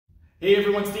Hey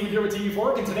everyone, Steven here with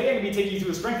TV4, and today I'm going to be taking you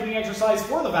through a strengthening exercise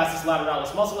for the Vastus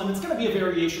Lateralis muscle, and it's going to be a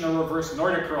variation or reverse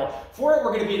Nordic curl. For it,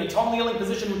 we're going to be in a tall kneeling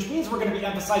position, which means we're going to be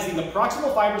emphasizing the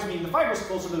proximal fibers, meaning the fibers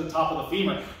closer to the top of the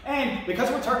femur. And because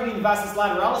we're targeting the Vastus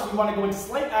Lateralis, we want to go into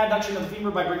slight adduction of the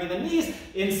femur by bringing the knees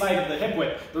inside of the hip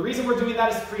width. The reason we're doing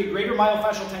that is to create greater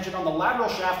myofascial tension on the lateral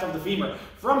shaft of the femur.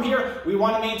 From here, we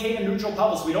want to maintain a neutral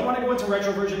pelvis. We don't want to go into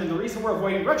retroversion, and the reason we're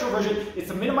avoiding retroversion is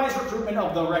to minimize recruitment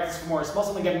of the rectus femoris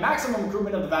muscle and get maximum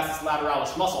recruitment of the Vastus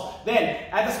Lateralis muscle. Then,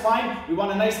 at the spine, we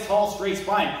want a nice, tall, straight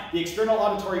spine. The external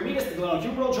auditory meatus, the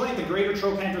glenohumeral joint, the greater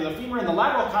trochanter of the femur, and the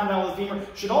lateral condyle of the femur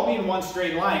should all be in one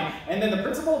straight line. And then the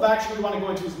principle of action we want to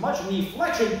go into as much knee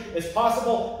flexion as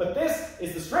possible, but this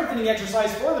is the strengthening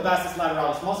exercise for the Vastus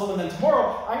Lateralis muscle. And then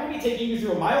tomorrow, I'm going to be taking you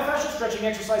through a myofascial stretching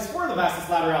exercise for the Vastus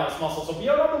Lateralis muscle. So be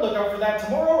on the lookout for that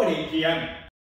tomorrow at 8 p.m.